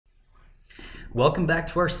Welcome back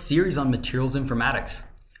to our series on materials informatics.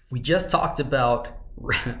 We just talked about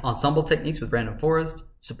ensemble techniques with random forest,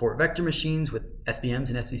 support vector machines with SVMs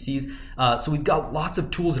and FCCs. So we've got lots of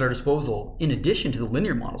tools at our disposal in addition to the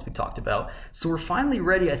linear models we talked about. So we're finally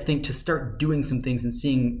ready, I think, to start doing some things and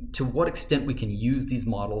seeing to what extent we can use these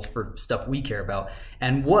models for stuff we care about.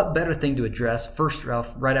 And what better thing to address first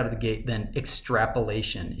right out of the gate than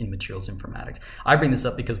extrapolation in materials informatics. I bring this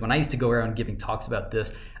up because when I used to go around giving talks about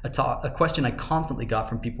this, a question I constantly got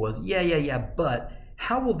from people was, yeah, but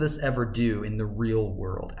how will this ever do in the real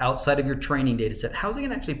world? Outside of your training data set, how's it going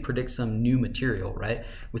to actually predict some new material, right?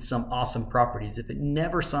 With some awesome properties. If it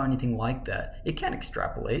never saw anything like that, it can't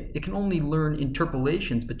extrapolate. It can only learn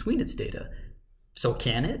interpolations between its data. So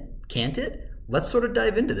can it? Can't it? Let's sort of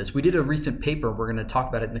dive into this. We did a recent paper. We're going to talk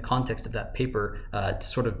about it in the context of that paper to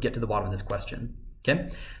sort of get to the bottom of this question. Okay?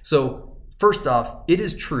 So first off, it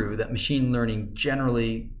is true that machine learning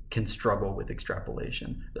generally can struggle with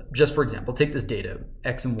extrapolation. Just for example, take this data,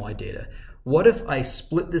 X and Y data. What if I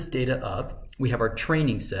split this data up? We have our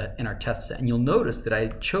training set and our test set. And you'll notice that I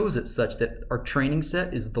chose it such that our training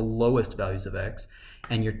set is the lowest values of X,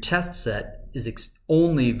 and your test set is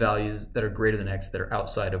only values that are greater than X that are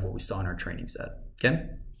outside of what we saw in our training set. Okay?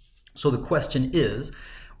 So the question is,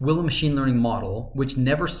 will a machine learning model, which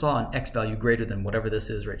never saw an X value greater than whatever this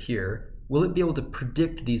is right here, will it be able to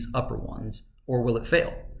predict these upper ones, or will it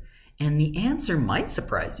fail? And the answer might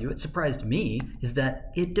surprise you, it surprised me, is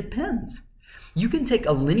that it depends. You can take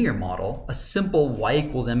a linear model, a simple y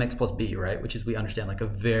equals mx plus b, right? Which is, we understand, like a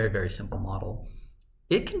very, very simple model.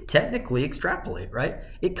 It can technically extrapolate, right?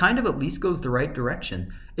 It kind of at least goes the right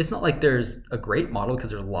direction. It's not like there's a great model because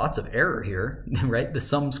there's lots of error here, right? The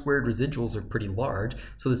sum squared residuals are pretty large.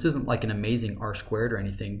 So this isn't like an amazing R squared or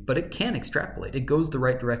anything, but it can extrapolate. It goes the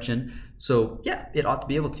right direction. So yeah, it ought to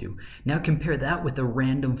be able to. Now compare that with a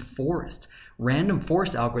random forest. Random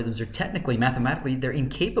forest algorithms are technically, mathematically, they're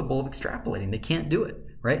incapable of extrapolating. They can't do it,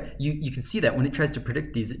 right? You can see that when it tries to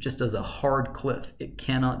predict these, it just does a hard cliff. It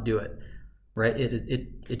cannot do it. Right?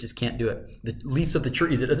 It just can't do it. The leaves of the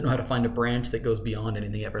trees, it doesn't know how to find a branch that goes beyond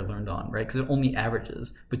anything it ever learned on, right? Because it only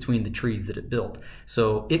averages between the trees that it built.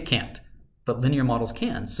 So it can't, but linear models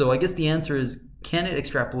can. So I guess the answer is, can it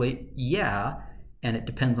extrapolate? Yeah, and it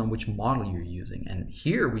depends on which model you're using. And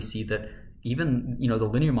here we see that even, the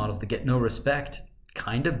linear models that get no respect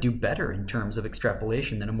kind of do better in terms of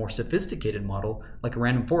extrapolation than a more sophisticated model like a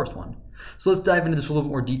random forest one. So let's dive into this with a little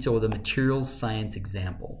bit more detail with a materials science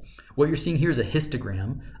example. What you're seeing here is a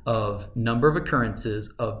histogram of number of occurrences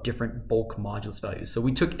of different bulk modulus values. So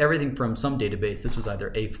we took everything from some database. This was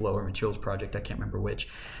either AFlow or Materials Project, I can't remember which,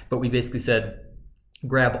 but we basically said,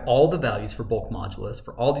 grab all the values for bulk modulus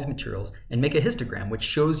for all these materials and make a histogram which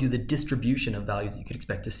shows you the distribution of values that you could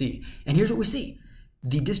expect to see. And here's what we see.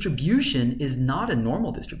 The distribution is not a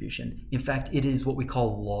normal distribution. In fact, it is what we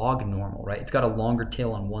call log normal, right? It's got a longer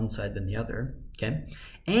tail on one side than the other, okay?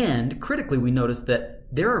 And critically, we notice that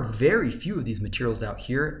there are very few of these materials out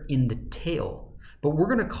here in the tail, but we're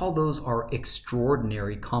gonna call those our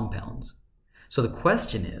extraordinary compounds. So the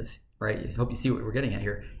question is, right, I hope you see what we're getting at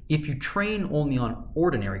here. If you train only on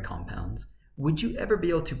ordinary compounds, would you ever be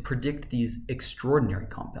able to predict these extraordinary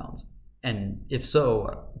compounds? And if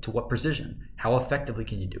so, to what precision? How effectively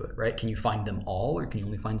can you do it, right? Can you find them all, or can you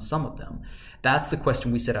only find some of them? That's the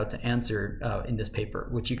question we set out to answer in this paper,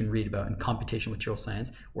 which you can read about in Computational Material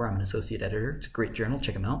Science, where I'm an associate editor. It's a great journal,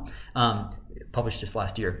 check them out. Published just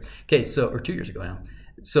last year. Okay, or 2 years ago now.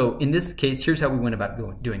 So in this case, here's how we went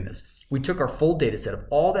about doing this. We took our full data set of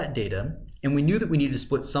all that data, and we knew that we needed to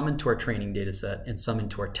split some into our training data set and some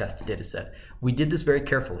into our test data set. We did this very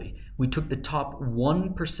carefully. We took the top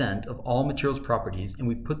 1% of all materials properties and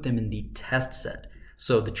we put them in the test set.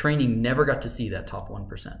 So the training never got to see that top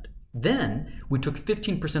 1%. Then we took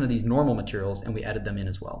 15% of these normal materials and we added them in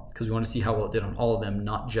as well, because we want to see how well it did on all of them,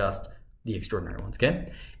 not just the extraordinary ones,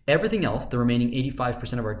 okay? Everything else, the remaining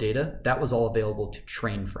 85% of our data, that was all available to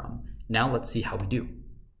train from. Now let's see how we do.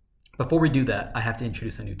 Before we do that, I have to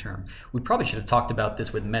introduce a new term. We probably should have talked about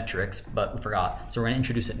this with metrics, but we forgot, so we're going to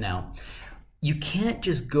introduce it now. You can't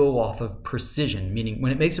just go off of precision, meaning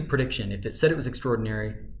when it makes a prediction, if it said it was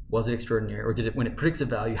extraordinary, was it extraordinary, or did it, when it predicts a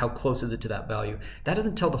value, how close is it to that value? That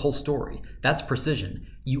doesn't tell the whole story. That's precision.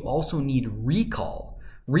 You also need recall.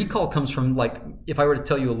 Recall comes from, like, if I were to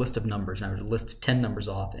tell you a list of numbers and I were to list 10 numbers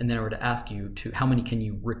off, and then I were to ask you to how many can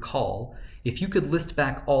you recall, if you could list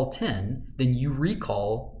back all 10, then you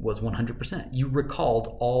recall was 100%. You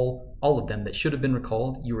recalled all of them that should have been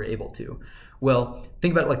recalled, you were able to. Well,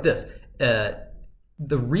 think about it like this.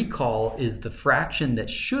 The recall is the fraction that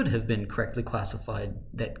should have been correctly classified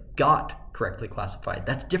that got correctly classified.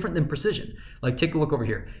 That's different than precision. Like, take a look over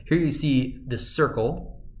here. Here you see this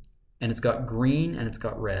circle, and it's got green and it's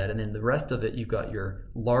got red, and then the rest of it, you've got your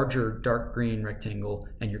larger dark green rectangle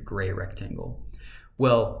and your gray rectangle.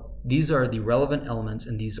 Well, these are the relevant elements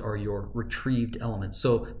and these are your retrieved elements.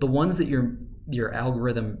 So the ones that your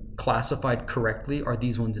algorithm classified correctly are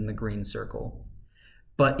these ones in the green circle.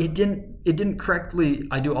 But it didn't correctly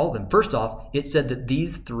do all of them. First off, it said that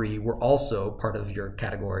these three were also part of your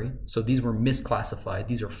category. So these were misclassified.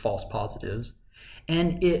 These are false positives.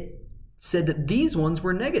 And it said that these ones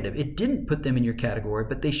were negative. It didn't put them in your category,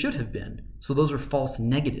 but they should have been. So those are false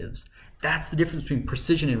negatives. That's the difference between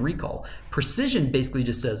precision and recall. Precision basically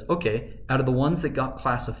just says, okay, out of the ones that got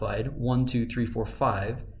classified, 1, 2, 3, 4,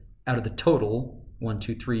 5, out of the total, 1,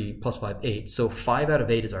 2, 3, plus 5, 8. So 5 out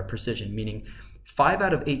of 8 is our precision, meaning 5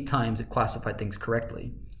 out of 8 times it classified things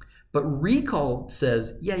correctly. But recall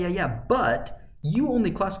says, yeah, but you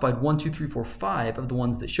only classified 1, 2, 3, 4, 5 of the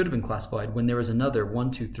ones that should have been classified when there was another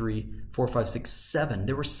 1, 2, 3, 4, 5, 6, 7.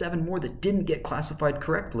 There were 7 more that didn't get classified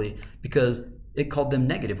correctly because it called them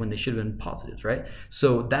negative when they should have been positives, right?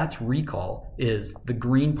 So that's recall, is the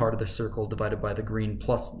green part of the circle divided by the green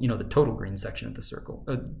plus, the total green section of the circle,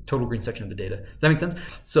 total green section of the data. Does that make sense?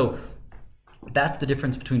 So that's the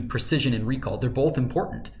difference between precision and recall. They're both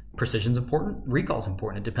important. Precision's important, recall's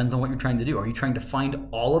important. It depends on what you're trying to do. Are you trying to find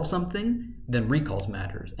all of something? Then recalls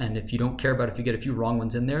matters. And if you don't care about if you get a few wrong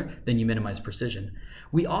ones in there, then you minimize precision.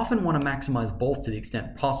 We often want to maximize both to the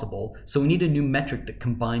extent possible, so we need a new metric that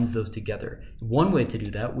combines those together. One way to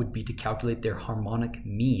do that would be to calculate their harmonic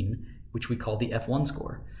mean, which we call the F1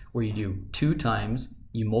 score, where you do 2 times,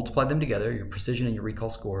 you multiply them together, your precision and your recall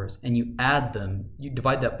scores, and you add them, you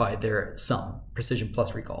divide that by their sum, precision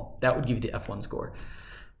plus recall. That would give you the F1 score.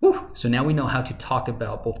 Whew. So now we know how to talk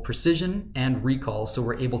about both precision and recall, so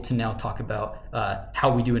we're able to now talk about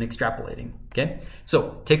how we do in extrapolating, okay?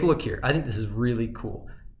 So take a look here. I think this is really cool.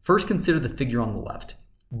 First, consider the figure on the left.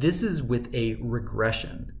 This is with a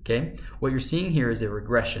regression, okay? What you're seeing here is a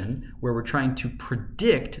regression where we're trying to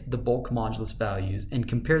predict the bulk modulus values and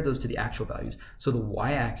compare those to the actual values. So the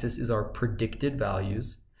y-axis is our predicted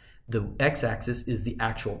values. The x-axis is the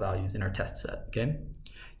actual values in our test set, okay?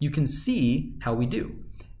 You can see how we do.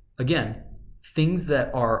 Again, things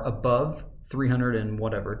that are above 300 and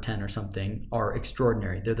whatever, 10 or something, are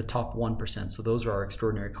extraordinary. They're the top 1%, so those are our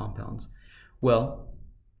extraordinary compounds. Well,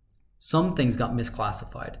 some things got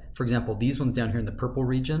misclassified. For example, these ones down here in the purple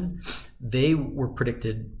region, they were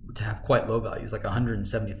predicted to have quite low values, like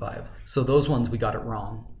 175. So those ones, we got it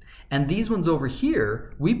wrong. And these ones over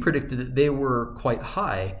here, we predicted that they were quite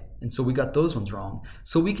high, and so we got those ones wrong.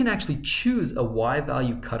 So we can actually choose a y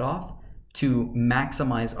value cutoff to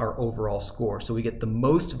maximize our overall score. So we get the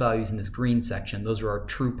most values in this green section, those are our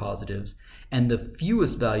true positives, and the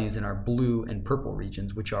fewest values in our blue and purple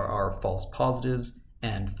regions, which are our false positives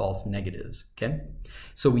and false negatives, okay?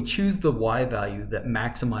 So we choose the y value that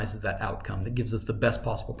maximizes that outcome, that gives us the best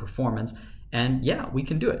possible performance, and yeah, we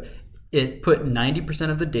can do it. It put 90%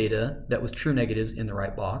 of the data that was true negatives in the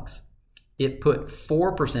right box. It put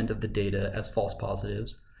 4% of the data as false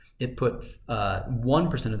positives. It put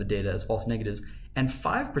 1% of the data as false negatives, and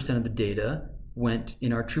 5% of the data went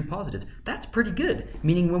in our true positives. That's pretty good,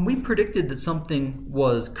 meaning when we predicted that something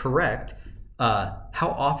was correct,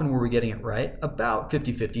 how often were we getting it right? About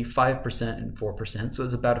 50-50, 5% and 4%, so it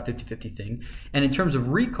was about a 50-50 thing. And in terms of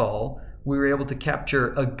recall, we were able to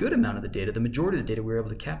capture a good amount of the data, the majority of the data we were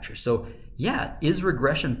able to capture. So yeah, is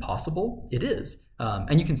regression possible? It is.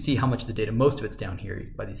 And you can see how much the data, most of it's down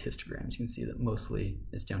here by these histograms. You can see that mostly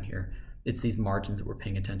it's down here. It's these margins that we're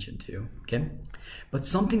paying attention to, okay? But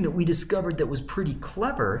something that we discovered that was pretty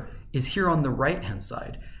clever is here on the right-hand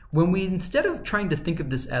side. When we, instead of trying to think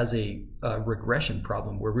of this as a regression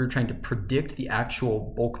problem where we were trying to predict the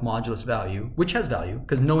actual bulk modulus value, which has value,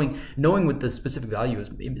 because knowing what the specific value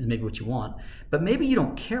is maybe what you want, but maybe you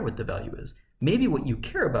don't care what the value is. Maybe what you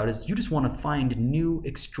care about is you just want to find new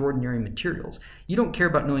extraordinary materials. You don't care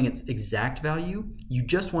about knowing its exact value. You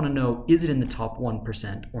just want to know, is it in the top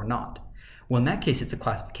 1% or not? Well, in that case, it's a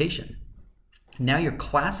classification. Now you're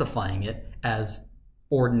classifying it as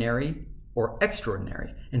ordinary or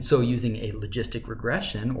extraordinary. And so using a logistic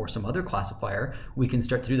regression or some other classifier, we can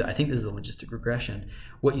start to do that. I think this is a logistic regression.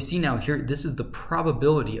 What you see now here, this is the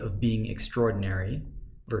probability of being extraordinary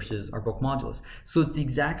versus our bulk modulus. So it's the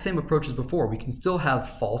exact same approach as before. We can still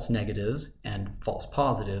have false negatives and false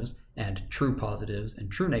positives and true positives and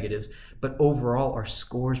true negatives, but overall our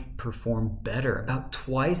scores perform better, about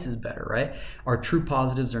twice as better, right? Our true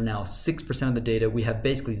positives are now 6% of the data. We have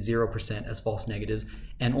basically 0% as false negatives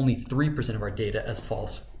and only 3% of our data as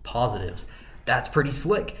false positives. That's pretty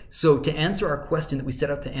slick. So to answer our question that we set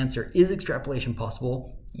out to answer, is extrapolation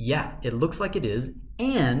possible? Yeah, it looks like it is.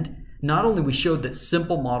 And not only we showed that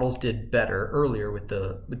simple models did better earlier with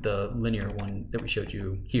the linear one that we showed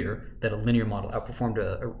you here, that a linear model outperformed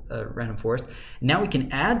a random forest. Now we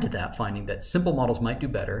can add to that finding that simple models might do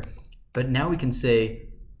better, but now we can say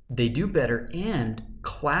they do better and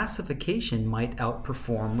classification might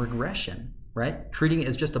outperform regression, right? Treating it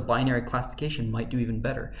as just a binary classification might do even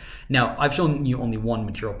better. Now, I've shown you only one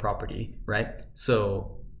material property, right?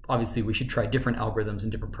 So obviously we should try different algorithms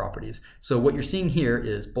and different properties. So what you're seeing here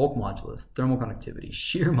is bulk modulus, thermal conductivity,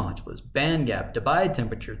 shear modulus, band gap, divide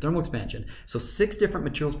temperature, thermal expansion. So 6 different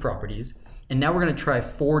materials properties. And now we're going to try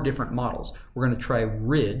 4 different models. We're going to try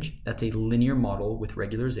ridge, that's a linear model with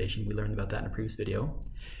regularization. We learned about that in a previous video.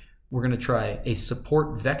 We're going to try a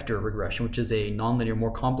support vector regression, which is a nonlinear,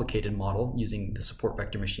 more complicated model using the support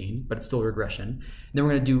vector machine, but it's still a regression. And then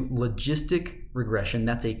we're going to do logistic regression.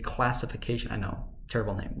 That's a classification. I know,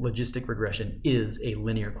 terrible name. Logistic regression is a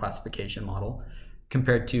linear classification model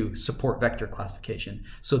compared to support vector classification.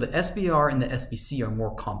 So the SVR and the SVC are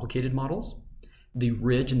more complicated models. The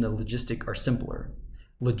ridge and the logistic are simpler.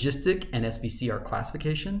 Logistic and SVC are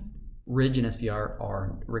classification. Ridge and SVR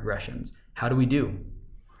are regressions. How do we do?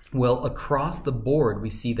 Well, across the board, we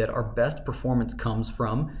see that our best performance comes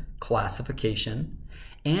from classification,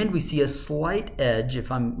 and we see a slight edge,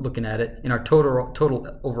 if I'm looking at it, in our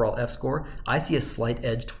total overall F-score, I see a slight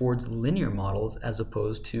edge towards linear models as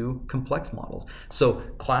opposed to complex models. So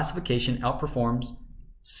classification outperforms,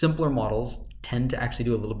 simpler models tend to actually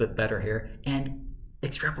do a little bit better here, and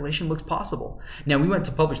extrapolation looks possible. Now, we went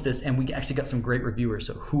to publish this and we actually got some great reviewers.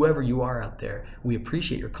 So whoever you are out there, we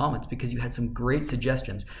appreciate your comments because you had some great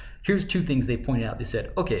suggestions. Here's 2 things they pointed out. They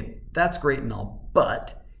said, okay, that's great and all,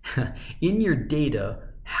 but in your data,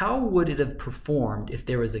 how would it have performed if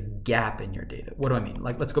there was a gap in your data? What do I mean?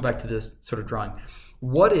 Like, let's go back to this sort of drawing.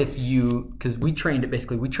 What if you, because we trained it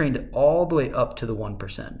basically, we trained it all the way up to the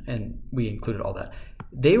 1% and we included all that.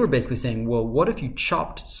 They were basically saying, well, what if you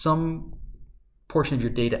chopped some portion of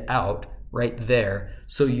your data out right there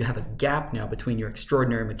so you have a gap now between your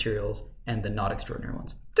extraordinary materials and the not extraordinary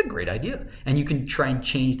ones? It's a great idea. And you can try and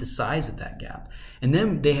change the size of that gap. And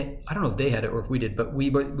then I don't know if they had it or if we did, but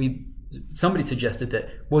somebody suggested that,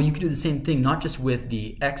 well, you could do the same thing, not just with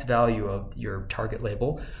the X value of your target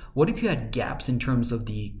label. What if you had gaps in terms of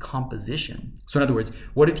the composition? So in other words,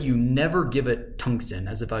 what if you never give it tungsten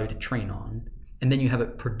as a value to train on, and then you have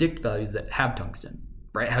it predict values that have tungsten?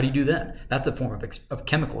 Right? How do you do that? That's a form of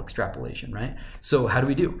chemical extrapolation, right? So how do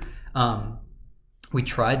we do? We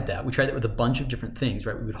tried that. We tried that with a bunch of different things,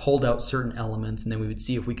 right? We would hold out certain elements and then we would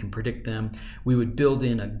see if we can predict them. We would build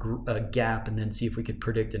in a gap and then see if we could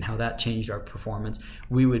predict and how that changed our performance.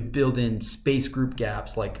 We would build in space group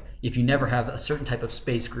gaps, like if you never have a certain type of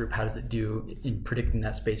space group, how does it do in predicting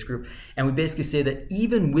that space group? And we basically say that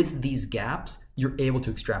even with these gaps, you're able to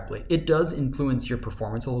extrapolate. It does influence your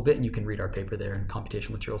performance a little bit, and you can read our paper there in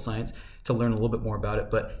Computational Material Science to learn a little bit more about it,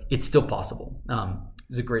 but it's still possible.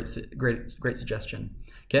 It's a great suggestion.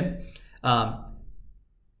 Okay.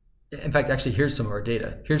 In fact, actually, here's some of our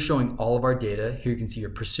data. Here's showing all of our data. Here you can see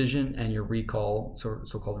your precision and your recall,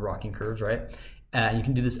 so-called rocking curves, right? And you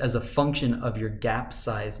can do this as a function of your gap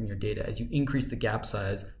size in your data. As you increase the gap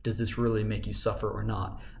size, does this really make you suffer or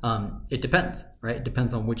not? It depends, right? It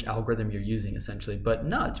depends on which algorithm you're using, essentially. But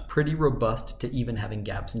no, it's pretty robust to even having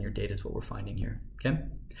gaps in your data is what we're finding here, okay?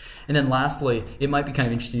 And then lastly, it might be kind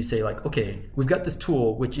of interesting to say, like, okay, we've got this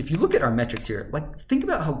tool, which if you look at our metrics here, like, think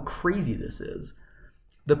about how crazy this is.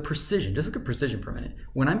 The precision, just look at precision for a minute.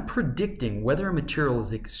 When I'm predicting whether a material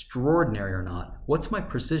is extraordinary or not, what's my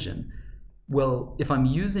precision? Well, if I'm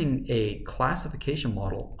using a classification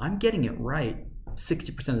model, I'm getting it right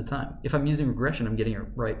 60% of the time. If I'm using regression, I'm getting it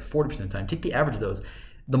right 40% of the time. Take the average of those.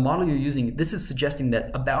 The model you're using, this is suggesting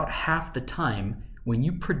that about half the time, when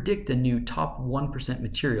you predict a new top 1%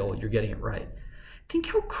 material, you're getting it right. Think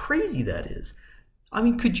how crazy that is. I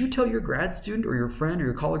mean, could you tell your grad student or your friend or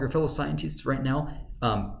your colleague or fellow scientist right now,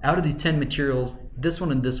 out of these 10 materials, this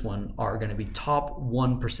one and this one are going to be top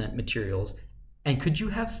 1% materials, and could you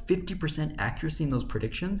have 50% accuracy in those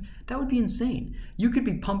predictions? That would be insane. You could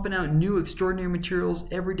be pumping out new extraordinary materials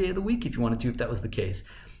every day of the week if you wanted to, if that was the case.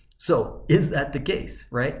 So is that the case,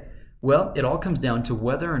 right? Well, it all comes down to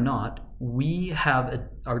whether or not we have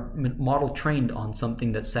our model trained on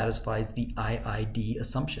something that satisfies the IID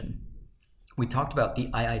assumption. we talked about the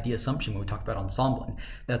IID assumption when we talked about ensembling.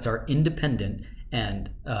 That's our independent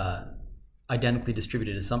and identically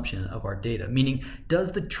distributed assumption of our data, meaning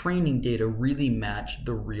does the training data really match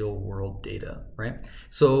the real world data, right?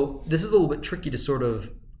 So this is a little bit tricky to sort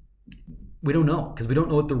of, we don't know, because we don't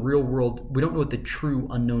know what the real world, we don't know what the true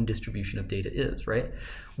unknown distribution of data is, right?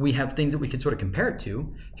 We have things that we could sort of compare it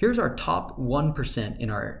to. Here's our top 1% in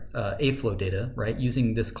our A-flow data, right?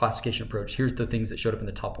 Using this classification approach, here's the things that showed up in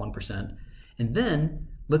the top 1%. And then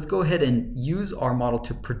let's go ahead and use our model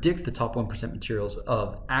to predict the top 1% materials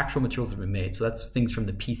of actual materials that have been made. So that's things from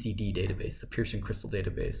the PCD database, the Pearson Crystal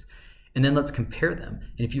database. And then let's compare them.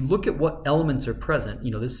 And if you look at what elements are present,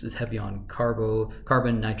 this is heavy on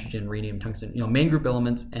carbon, nitrogen, rhenium, tungsten, main group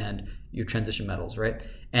elements and your transition metals, right?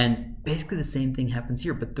 And basically the same thing happens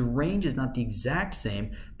here, but the range is not the exact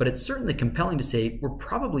same, but it's certainly compelling to say we're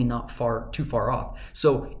probably not too far off.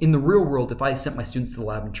 So in the real world, if I sent my students to the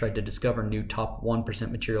lab and tried to discover new top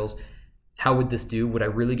 1% materials, how would this do? Would I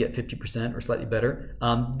really get 50% or slightly better?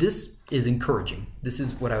 This is encouraging. This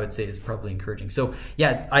is what I would say is probably encouraging. So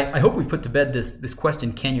yeah, I hope we've put to bed this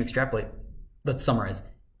question, can you extrapolate? Let's summarize.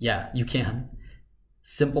 Yeah, you can.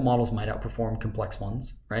 Simple models might outperform complex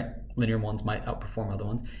ones, right? Linear ones might outperform other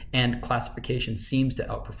ones. And classification seems to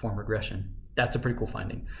outperform regression. That's a pretty cool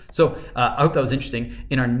finding. So I hope that was interesting.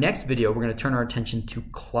 In our next video, we're going to turn our attention to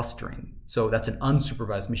clustering. So that's an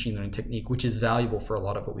unsupervised machine learning technique, which is valuable for a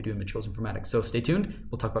lot of what we do in materials informatics. So stay tuned.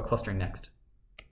 We'll talk about clustering next.